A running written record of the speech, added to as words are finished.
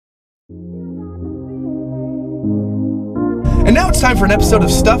And now it's time for an episode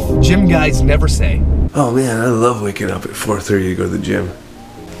of Stuff Gym Guys Never Say. Oh man, I love waking up at 4:30 to go to the gym.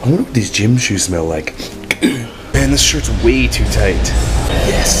 I wonder what these gym shoes smell like. Man, this shirt's way too tight.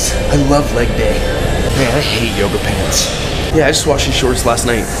 Yes, I love leg day. Man, I hate yoga pants. Yeah, I just washed these shorts last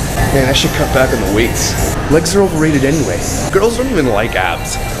night. Man, I should cut back on the weights. Legs are overrated anyway. Girls don't even like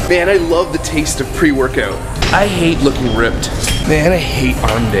abs. Man, I love the taste of pre-workout. I hate looking ripped. Man, I hate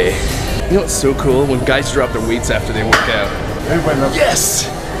arm day. You know what's so cool? When guys drop their weights after they work out. Everybody loves Yes!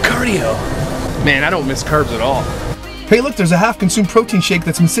 Cardio! Man, I don't miss carbs at all. Hey look, there's a half-consumed protein shake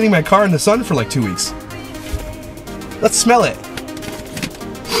that's been sitting in my car in the sun for like 2 weeks. Let's smell it.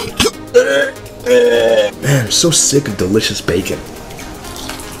 Man, I'm so sick of delicious bacon.